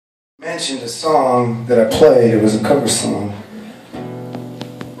Mentioned a song that I played. It was a cover song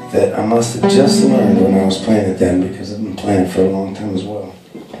that I must have just learned when I was playing it then, because I've been playing it for a long time as well.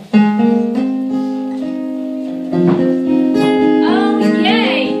 Oh,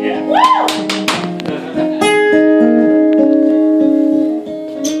 yay! Yeah.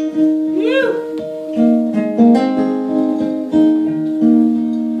 Woo!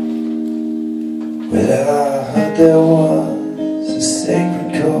 Well, I heard there was a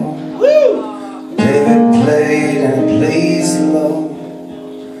sacred chord. David played and it pleased the Lord.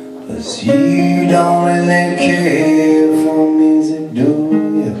 'Cause you don't really care for music, do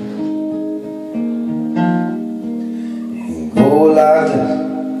you? You go like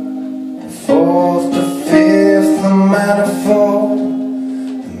the fourth, the fifth, the minor fourth,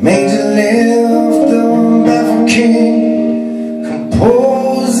 the major lift, the baffled king,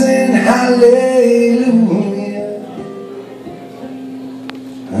 composing hallelujah.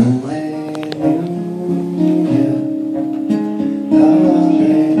 Hallelujah.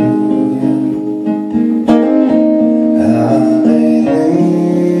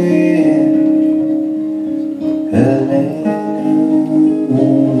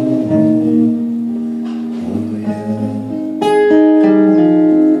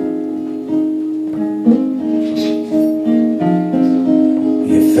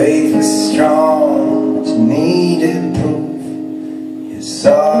 Your faith was strong, but you needed proof. You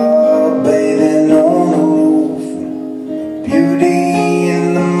saw bathing on the roof, beauty in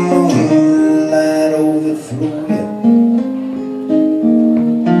the moonlight overthrew you.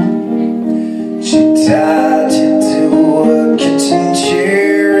 She tied you to a kitchen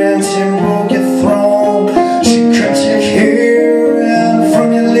chair and she broke your throne. She cut your hair out from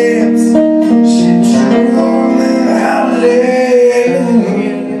your lips. She drew on the hallelujah.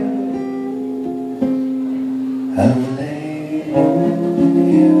 Hallelujah.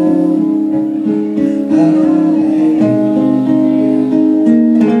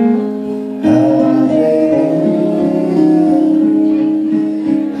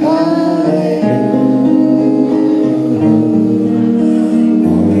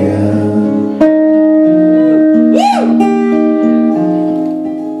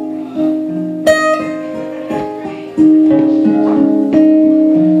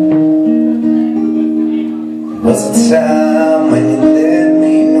 Was a time when you let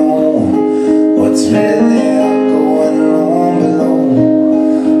me know what's really going on below,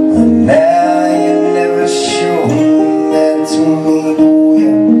 and now you never show that to me, do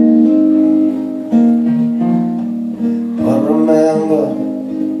you? But remember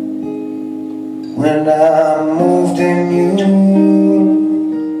when I moved in you,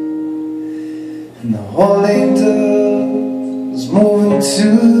 and the holy dove was moving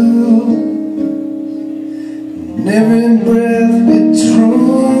too. And every breath we drew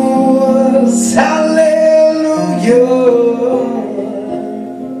was hallelujah.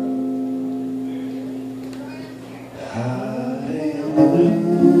 Hallelujah.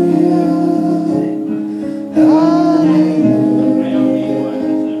 Hallelujah.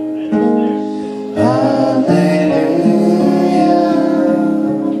 Hallelujah.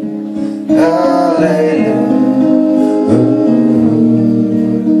 Hallelujah.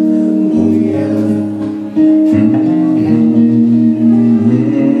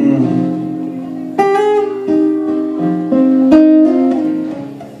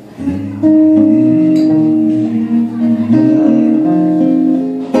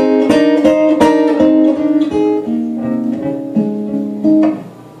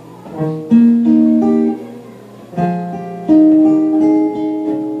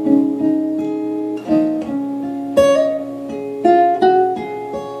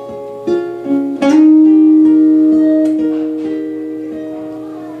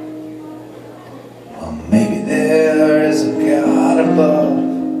 Maybe there is a God above,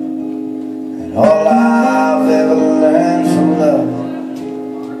 and all I've ever learned from love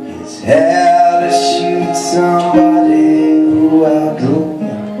is how to shoot somebody who outdrew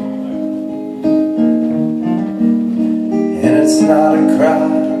you. And it's not a cry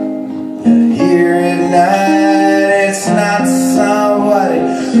you hear at night, it's not somebody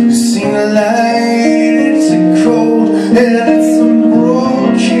who's seen the light, it's a cold and it's a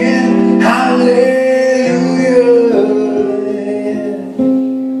broken hallelujah.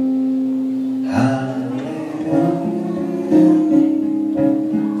 Hallelujah.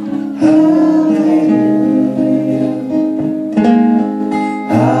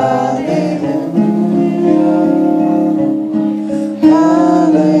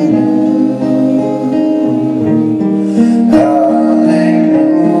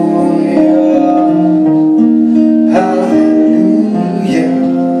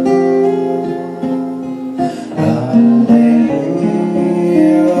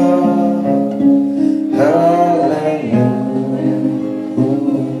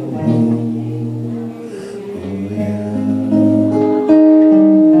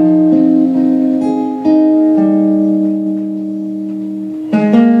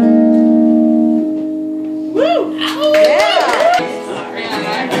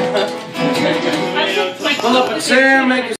 Sam, make